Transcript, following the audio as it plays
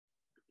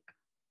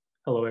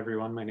Hello,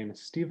 everyone. My name is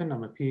Stephen.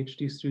 I'm a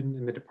PhD student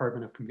in the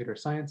Department of Computer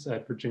Science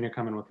at Virginia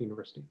Commonwealth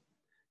University.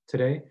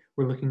 Today,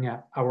 we're looking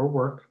at our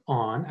work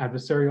on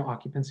adversarial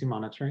occupancy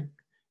monitoring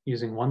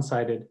using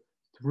one-sided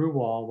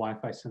through-wall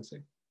Wi-Fi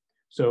sensing.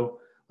 So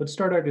let's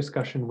start our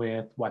discussion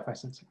with Wi-Fi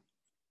sensing.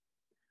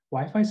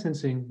 Wi-Fi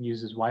sensing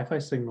uses Wi-Fi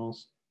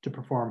signals to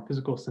perform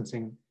physical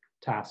sensing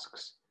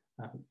tasks.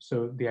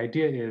 So the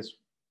idea is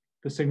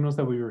the signals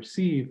that we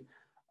receive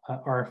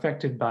are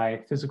affected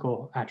by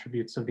physical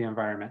attributes of the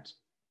environment,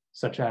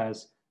 such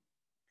as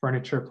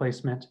furniture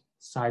placement,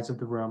 size of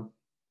the room,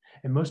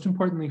 and most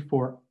importantly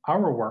for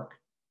our work,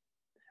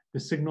 the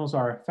signals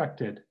are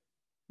affected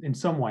in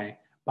some way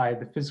by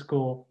the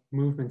physical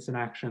movements and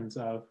actions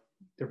of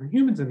different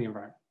humans in the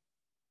environment.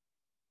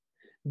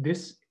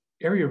 This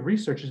area of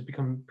research has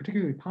become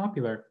particularly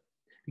popular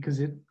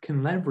because it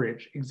can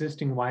leverage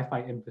existing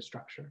Wi-Fi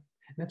infrastructure.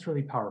 And that's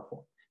really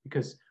powerful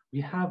because we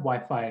have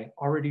Wi-Fi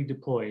already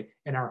deployed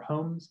in our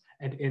homes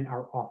and in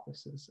our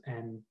offices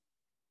and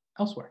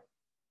elsewhere.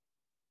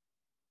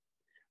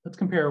 Let's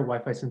compare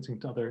Wi-Fi sensing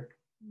to other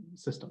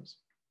systems.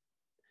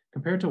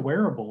 Compared to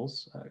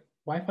wearables,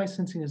 Wi-Fi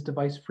sensing is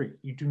device-free.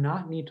 You do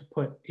not need to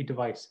put a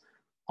device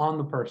on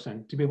the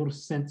person to be able to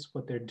sense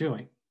what they're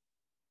doing.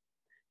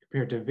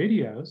 Compared to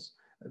videos,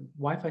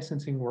 Wi-Fi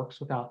sensing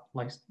works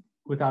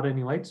without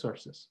any light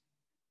sources.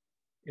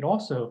 It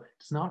also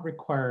does not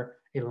require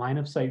a line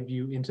of sight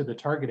view into the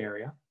target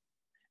area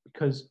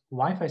because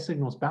Wi-Fi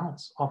signals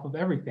bounce off of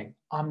everything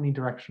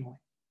omnidirectionally.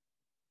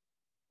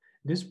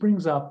 This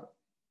brings up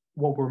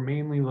what we're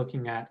mainly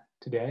looking at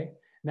today,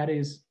 and that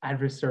is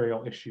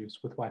adversarial issues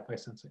with Wi-Fi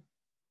sensing.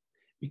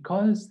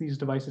 Because these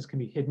devices can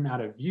be hidden out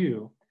of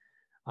view,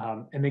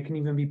 and they can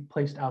even be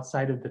placed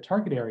outside of the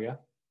target area,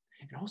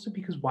 and also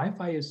because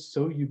Wi-Fi is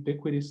so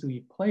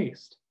ubiquitously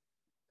placed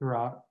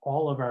throughout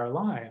all of our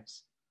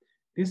lives,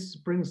 this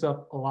brings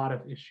up a lot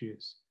of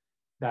issues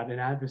that an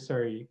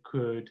adversary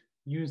could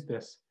use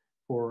this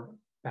for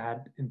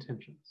bad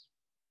intentions.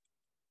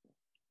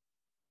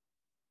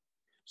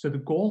 So the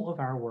goal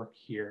of our work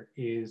here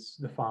is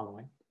the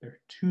following. There are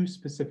two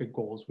specific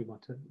goals we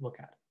want to look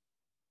at.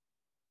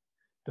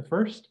 The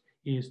first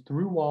is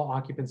through-wall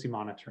occupancy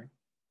monitoring.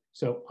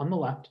 So on the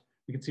left,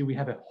 we can see we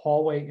have a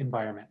hallway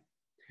environment.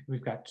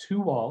 We've got two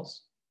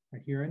walls,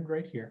 right here and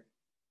right here.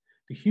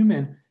 The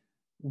human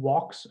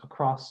walks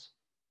across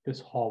this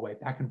hallway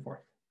back and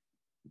forth,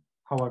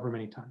 however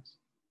many times.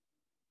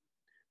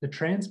 The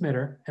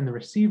transmitter and the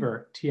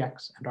receiver,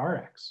 TX and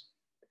RX,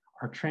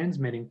 are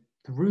transmitting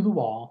through the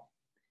wall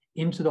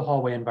into the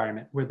hallway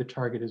environment where the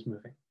target is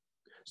moving.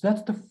 So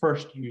that's the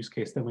first use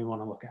case that we want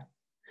to look at.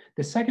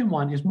 The second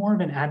one is more of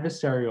an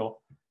adversarial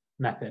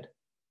method.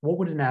 What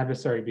would an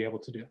adversary be able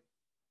to do?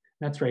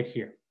 That's right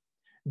here.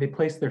 They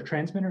place their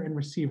transmitter and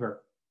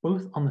receiver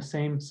both on the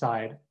same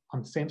side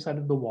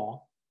of the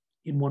wall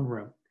in one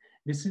room.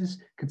 This is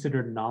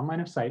considered non-line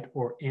of sight,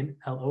 or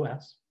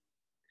NLOS,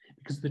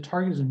 because the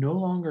target is no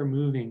longer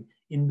moving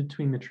in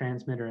between the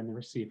transmitter and the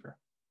receiver.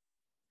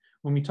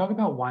 When we talk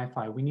about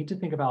Wi-Fi, we need to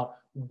think about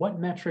what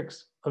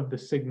metrics of the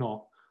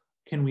signal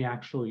can we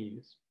actually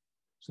use.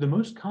 So the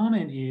most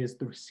common is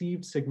the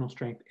received signal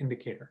strength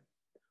indicator,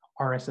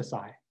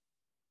 RSSI.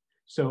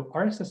 So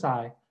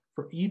RSSI,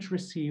 for each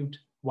received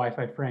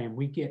Wi-Fi frame,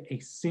 we get a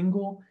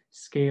single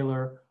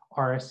scalar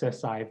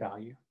RSSI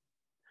value.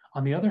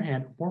 On the other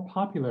hand, more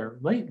popular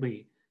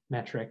lately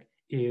metric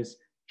is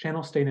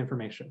channel state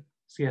information,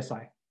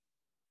 CSI.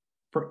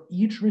 For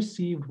each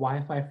received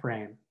Wi-Fi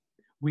frame,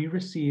 we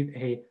receive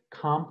a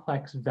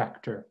complex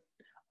vector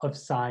of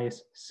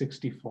size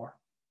 64.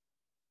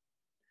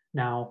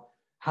 Now,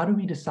 how do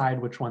we decide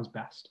which one's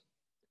best?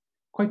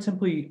 Quite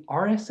simply,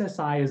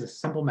 RSSI is a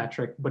simple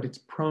metric, but it's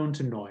prone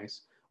to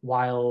noise,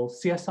 while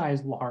CSI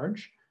is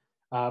large.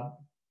 But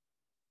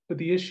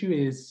the issue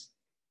is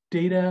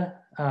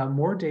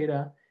more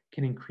data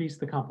can increase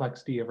the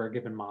complexity of our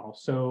given model.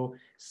 So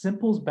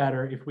simple's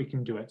better if we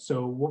can do it.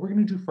 So what we're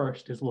going to do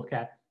first is look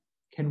at,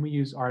 can we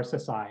use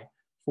RSSI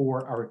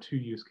for our two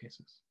use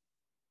cases?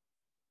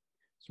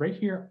 So right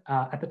here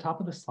at the top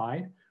of the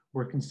slide,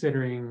 we're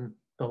considering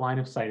the line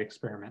of sight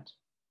experiment.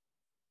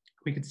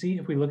 We can see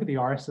if we look at the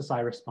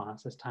RSSI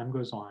response as time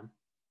goes on,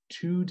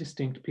 two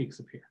distinct peaks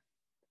appear.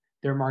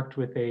 They're marked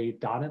with a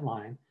dotted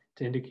line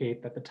to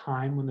indicate that the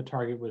time when the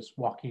target was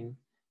walking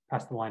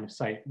past the line of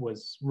sight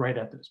was right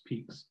at those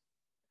peaks.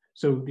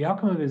 So the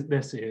outcome of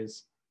this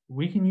is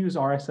we can use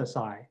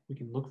RSSI, we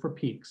can look for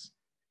peaks,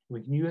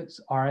 we can use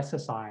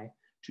RSSI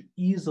to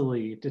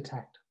easily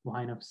detect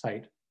line of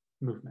sight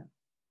movement.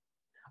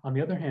 On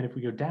the other hand, if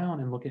we go down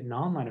and look at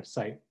non-line of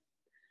sight,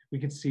 we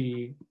can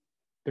see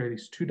there are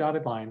these two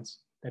dotted lines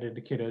that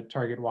indicate a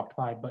target walked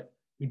by, but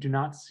we do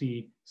not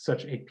see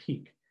such a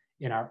peak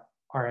in our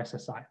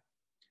RSSI.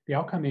 The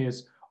outcome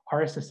is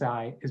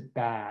RSSI is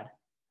bad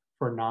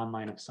for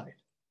non-line of sight.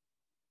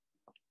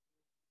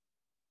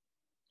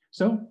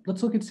 So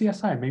let's look at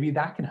CSI. Maybe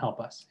that can help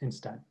us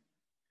instead.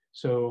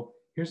 So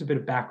here's a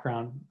bit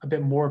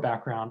more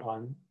background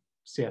on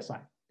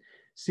CSI.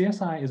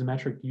 CSI is a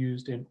metric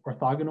used in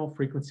orthogonal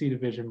frequency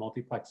division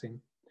multiplexing,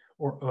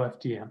 or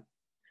OFDM.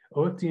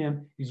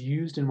 OFDM is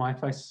used in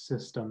Wi-Fi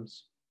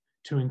systems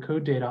to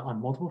encode data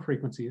on multiple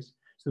frequencies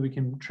so that we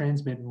can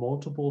transmit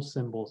multiple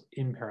symbols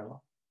in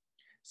parallel.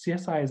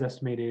 CSI is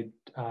estimated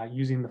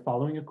using the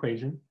following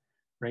equation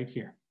right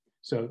here.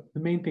 So the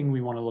main thing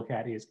we want to look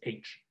at is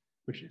H,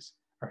 which is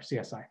our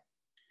CSI.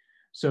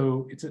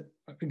 So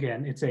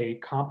it's a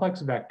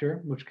complex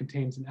vector which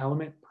contains an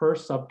element per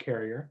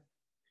subcarrier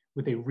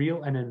with a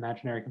real and an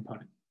imaginary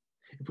component.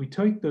 If we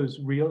take those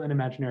real and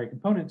imaginary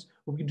components,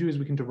 what we can do is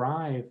we can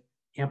derive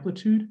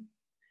amplitude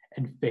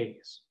and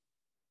phase.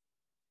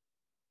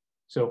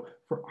 So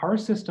for our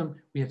system,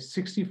 we have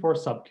 64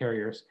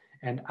 subcarriers,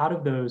 and out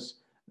of those,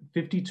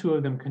 52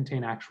 of them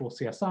contain actual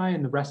CSI,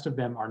 and the rest of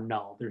them are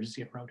null. They're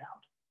zeroed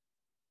out.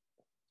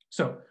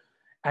 So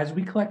as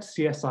we collect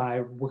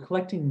CSI, we're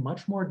collecting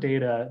much more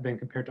data than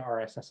compared to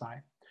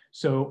RSSI.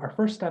 So our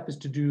first step is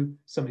to do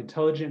some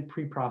intelligent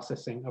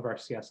pre-processing of our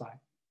CSI.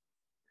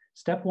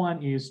 Step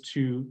one is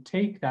to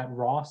take that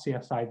raw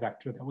CSI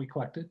vector that we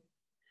collected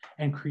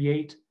and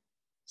create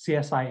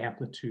CSI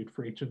amplitude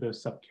for each of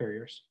those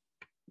subcarriers.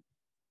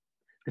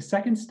 The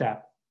second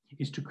step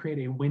is to create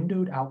a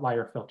windowed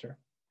outlier filter.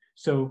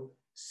 So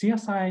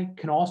CSI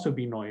can also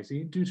be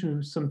noisy due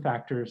to some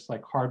factors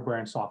like hardware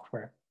and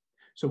software.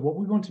 So what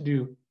we want to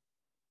do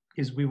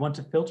is we want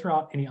to filter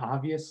out any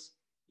obvious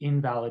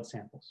invalid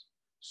samples.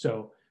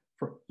 So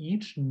for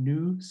each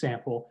new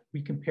sample,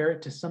 we compare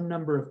it to some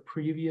number of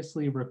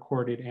previously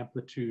recorded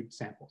amplitude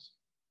samples.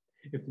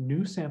 If the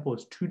new sample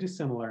is too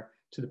dissimilar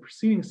to the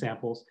preceding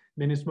samples,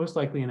 then it's most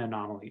likely an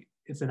anomaly.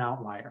 It's an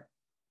outlier.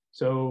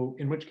 So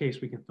in which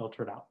case we can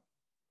filter it out.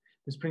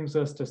 This brings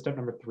us to step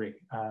number three.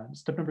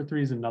 Step number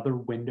three is another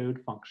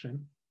windowed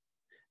function.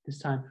 This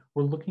time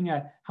we're looking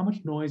at how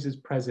much noise is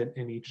present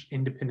in each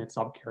independent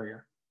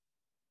subcarrier.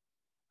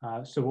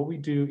 So what we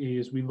do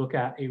is we look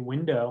at a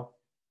window,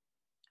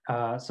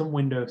 some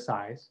window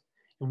size,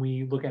 and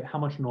we look at how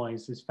much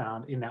noise is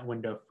found in that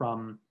window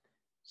from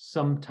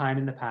some time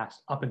in the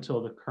past up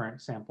until the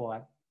current sample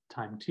at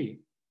time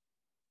t.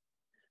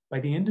 By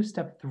the end of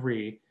step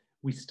three,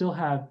 we still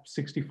have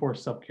 64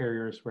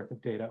 subcarriers worth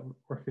of data,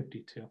 or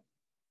 52.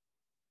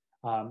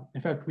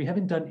 In fact, we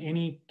haven't done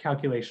any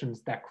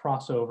calculations that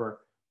cross over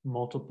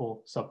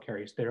multiple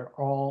subcarriers. They're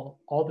all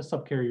the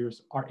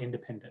subcarriers are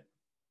independent.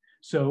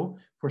 So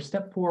for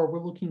step four,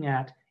 we're looking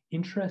at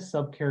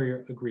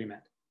intra-subcarrier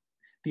agreement.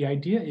 The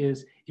idea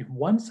is if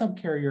one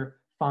subcarrier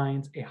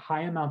finds a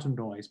high amount of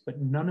noise, but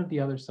none of the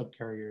other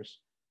subcarriers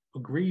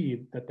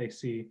agree that they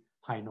see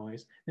high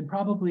noise, then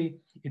probably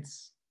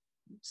it's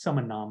some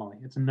anomaly.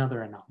 It's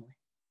another anomaly.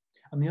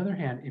 On the other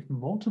hand, if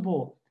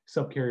multiple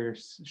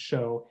subcarriers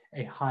show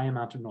a high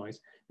amount of noise,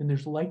 then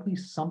there's likely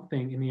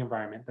something in the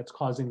environment that's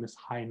causing this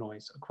high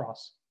noise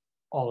across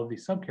all of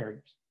these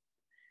subcarriers.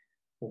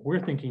 What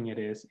we're thinking it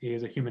is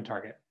a human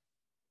target.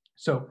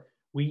 So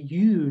we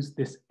use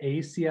this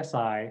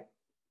ACSI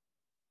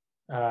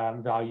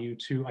value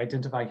to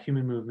identify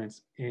human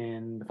movements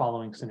in the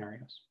following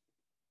scenarios.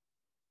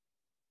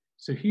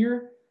 So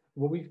here,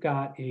 what we've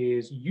got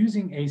is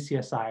using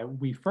ACSI,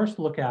 we first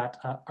look at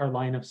our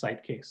line of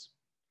sight case.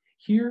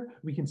 Here,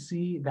 we can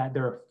see that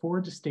there are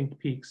 4 distinct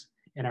peaks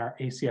in our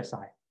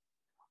ACSI.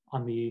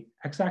 On the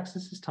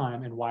x-axis is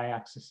time and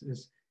y-axis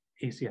is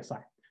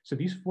ACSI. So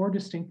these 4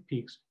 distinct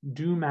peaks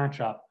do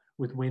match up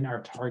with when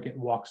our target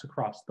walks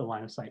across the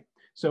line of sight.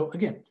 So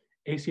again,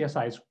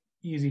 ACSI is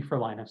easy for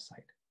line of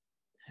sight.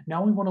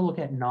 Now we want to look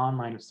at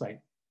non-line of sight.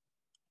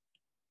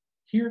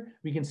 Here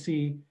we can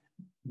see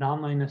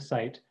non-line of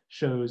sight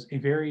shows a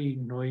very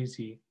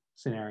noisy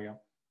scenario.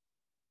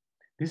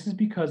 This is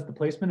because the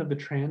placement of the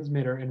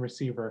transmitter and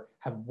receiver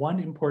have one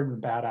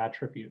important bad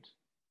attribute.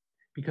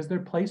 Because they're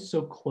placed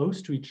so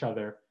close to each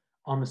other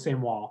on the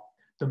same wall,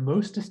 the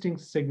most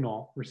distinct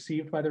signal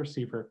received by the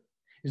receiver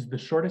is the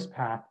shortest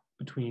path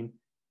between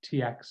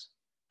TX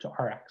to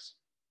RX.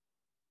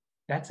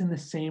 That's in the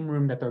same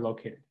room that they're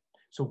located.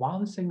 So while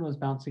the signal is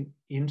bouncing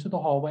into the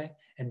hallway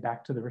and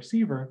back to the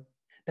receiver,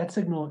 that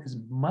signal is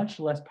much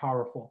less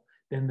powerful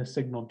than the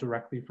signal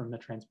directly from the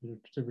transmitter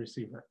to the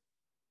receiver.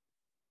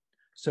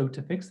 So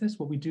to fix this,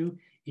 what we do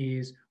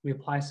is we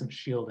apply some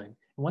shielding. And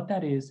what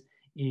that is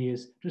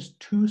just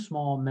 2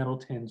 small metal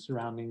tins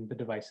surrounding the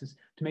devices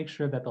to make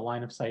sure that the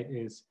line of sight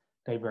is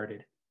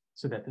diverted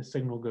so that the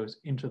signal goes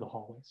into the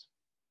hallways.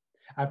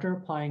 After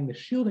applying the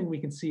shielding, we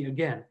can see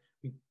again,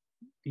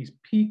 these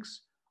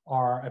peaks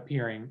are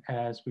appearing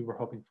as we were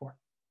hoping for.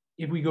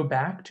 If we go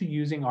back to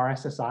using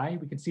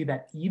RSSI, we can see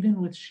that even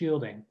with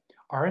shielding,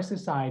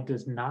 RSSI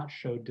does not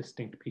show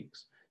distinct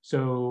peaks.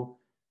 So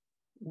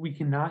we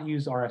cannot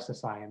use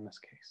RSSI in this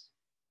case.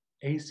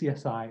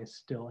 ACSI is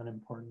still an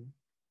important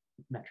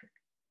metric.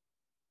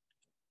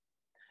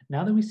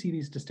 Now that we see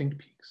these distinct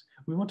peaks,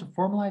 we want to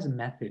formalize a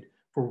method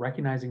for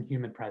recognizing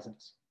human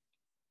presence.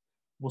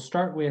 We'll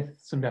start with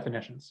some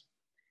definitions.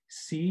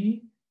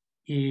 C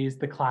is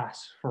the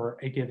class for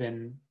a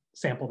given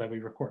sample that we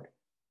record.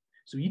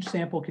 So each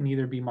sample can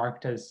either be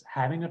marked as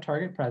having a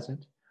target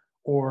present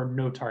or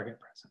no target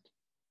present.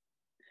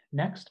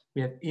 Next,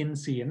 we have in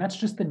C, and that's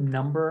just the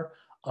number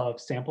of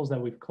samples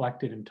that we've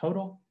collected in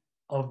total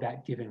of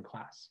that given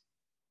class.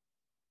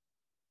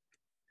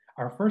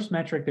 Our first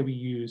metric that we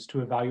use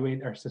to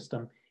evaluate our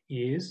system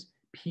is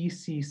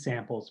PC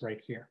samples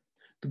right here.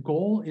 The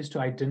goal is to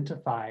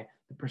identify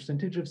the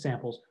percentage of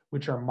samples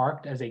which are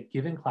marked as a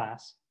given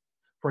class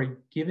for a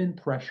given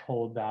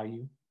threshold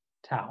value,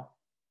 tau.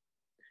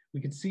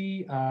 We can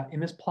see in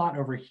this plot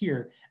over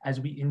here, as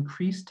we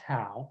increase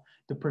tau,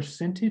 the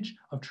percentage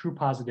of true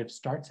positives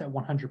starts at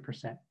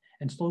 100%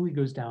 and slowly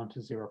goes down to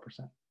 0%.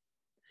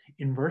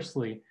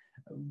 Inversely,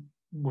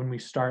 when we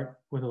start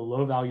with a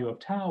low value of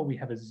tau, we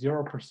have a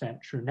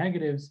 0% true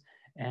negatives,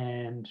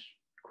 and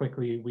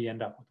quickly we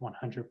end up with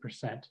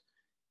 100%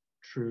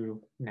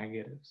 true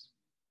negatives.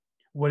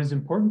 What is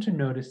important to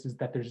notice is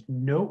that there's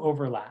no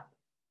overlap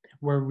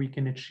where we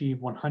can achieve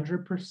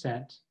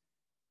 100%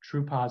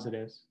 true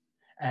positives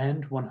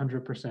and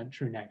 100%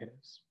 true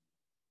negatives.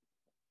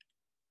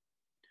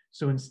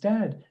 So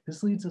instead,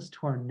 this leads us to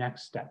our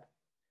next step.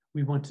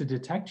 We want to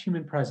detect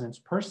human presence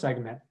per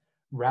segment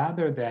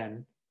rather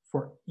than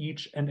for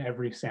each and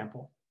every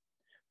sample.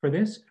 For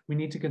this, we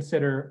need to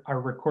consider our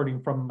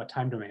recording from a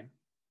time domain.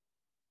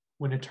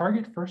 When a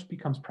target first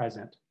becomes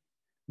present,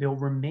 they'll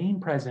remain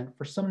present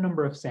for some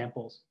number of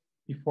samples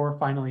before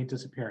finally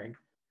disappearing.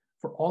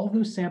 For all of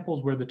those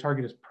samples where the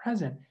target is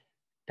present,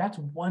 that's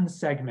one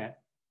segment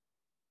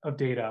of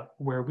data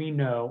where we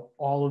know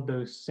all of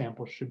those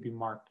samples should be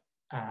marked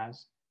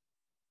as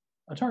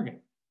a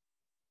target.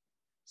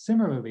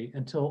 Similarly,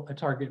 until a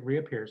target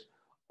reappears,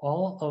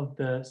 all of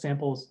the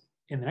samples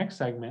in the next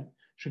segment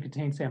should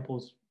contain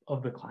samples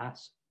of the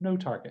class no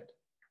target.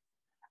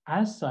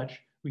 As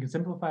such, we can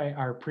simplify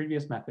our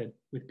previous method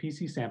with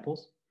PC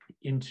samples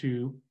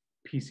into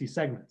PC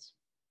segments,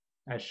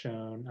 as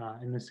shown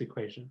in this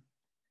equation.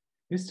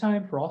 This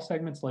time, for all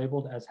segments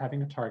labeled as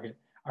having a target,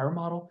 our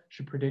model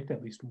should predict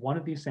at least one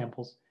of these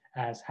samples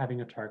as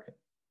having a target.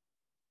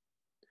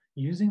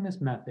 Using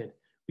this method,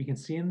 we can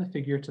see in the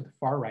figure to the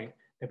far right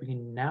that we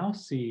can now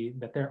see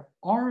that there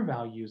are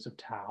values of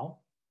tau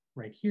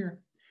right here,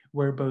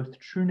 where both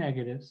true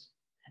negatives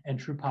and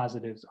true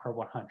positives are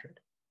 100.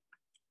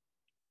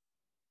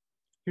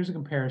 Here's a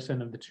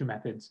comparison of the two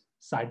methods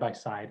side by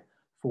side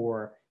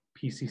for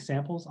PC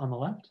samples on the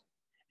left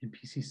and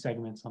PC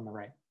segments on the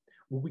right.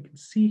 What we can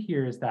see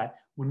here is that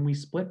when we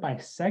split by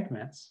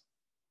segments,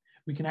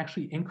 we can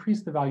actually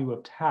increase the value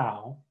of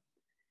tau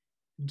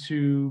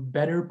to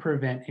better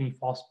prevent any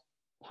false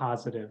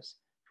positives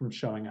from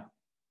showing up.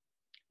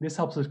 This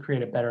helps us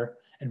create a better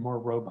and more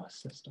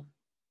robust system.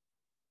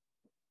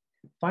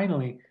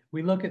 Finally,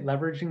 we look at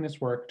leveraging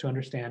this work to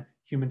understand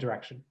human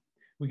direction.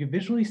 We could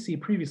visually see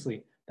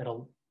previously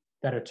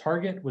that a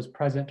target was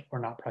present or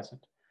not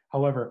present.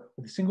 However,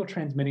 with a single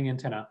transmitting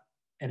antenna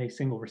and a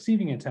single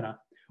receiving antenna,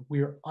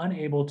 we are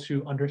unable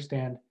to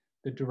understand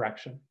the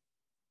direction.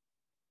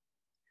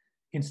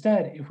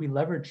 Instead, if we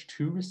leverage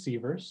two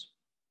receivers,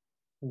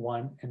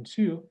 1 and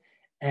 2,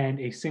 and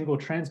a single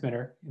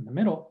transmitter in the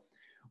middle,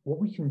 what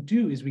we can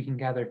do is we can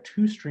gather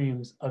two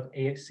streams of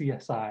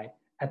CSI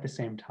at the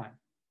same time.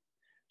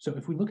 So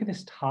if we look at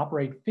this top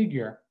right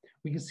figure,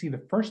 we can see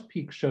the first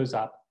peak shows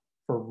up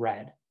for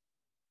red,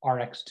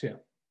 RX2,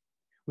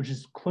 which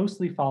is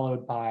closely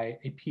followed by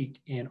a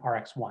peak in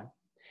RX1. And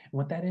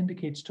what that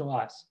indicates to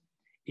us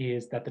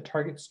is that the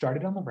target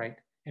started on the right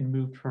and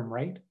moved from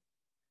right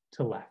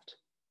to left,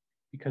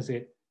 because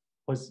it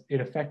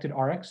affected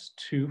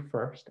RX2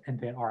 first and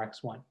then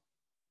RX1.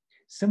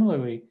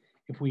 Similarly,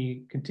 if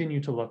we continue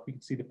to look, we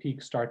can see the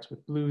peak starts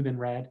with blue, then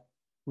red,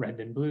 red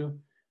then blue,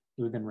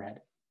 blue then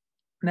red.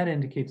 And that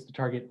indicates the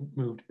target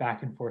moved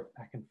back and forth,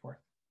 back and forth.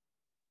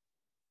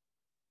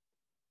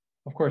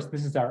 Of course,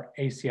 this is our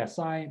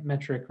ACSI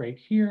metric right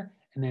here.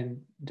 And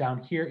then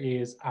down here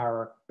is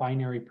our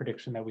binary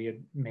prediction that we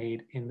had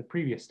made in the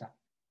previous step.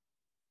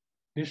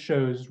 This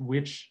shows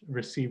which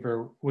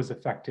receiver was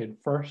affected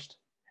first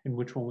and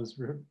which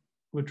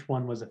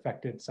one was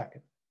affected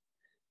second.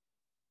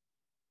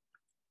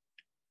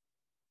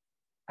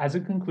 As a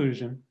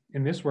conclusion,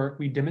 in this work,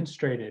 we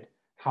demonstrated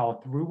how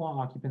through-wall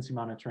occupancy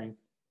monitoring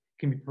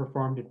can be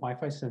performed in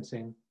Wi-Fi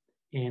sensing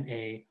in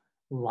a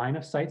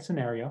line-of-sight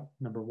scenario,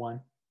 number one.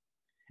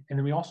 And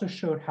then we also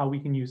showed how we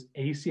can use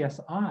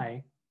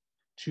ACSI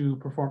to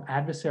perform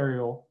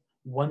adversarial,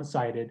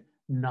 one-sided,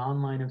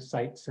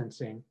 non-line-of-sight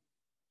sensing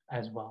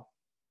as well.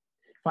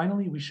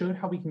 Finally, we showed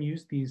how we can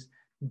use these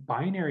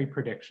binary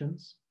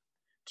predictions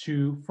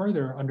to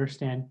further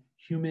understand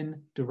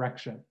human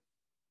direction.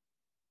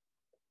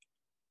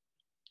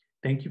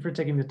 Thank you for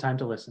taking the time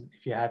to listen.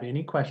 If you have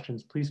any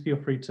questions, please feel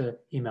free to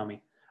email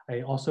me.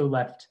 I also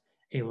left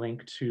a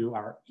link to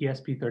our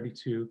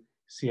ESP32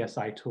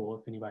 CSI tool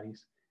if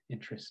anybody's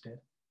interested.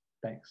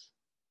 Thanks.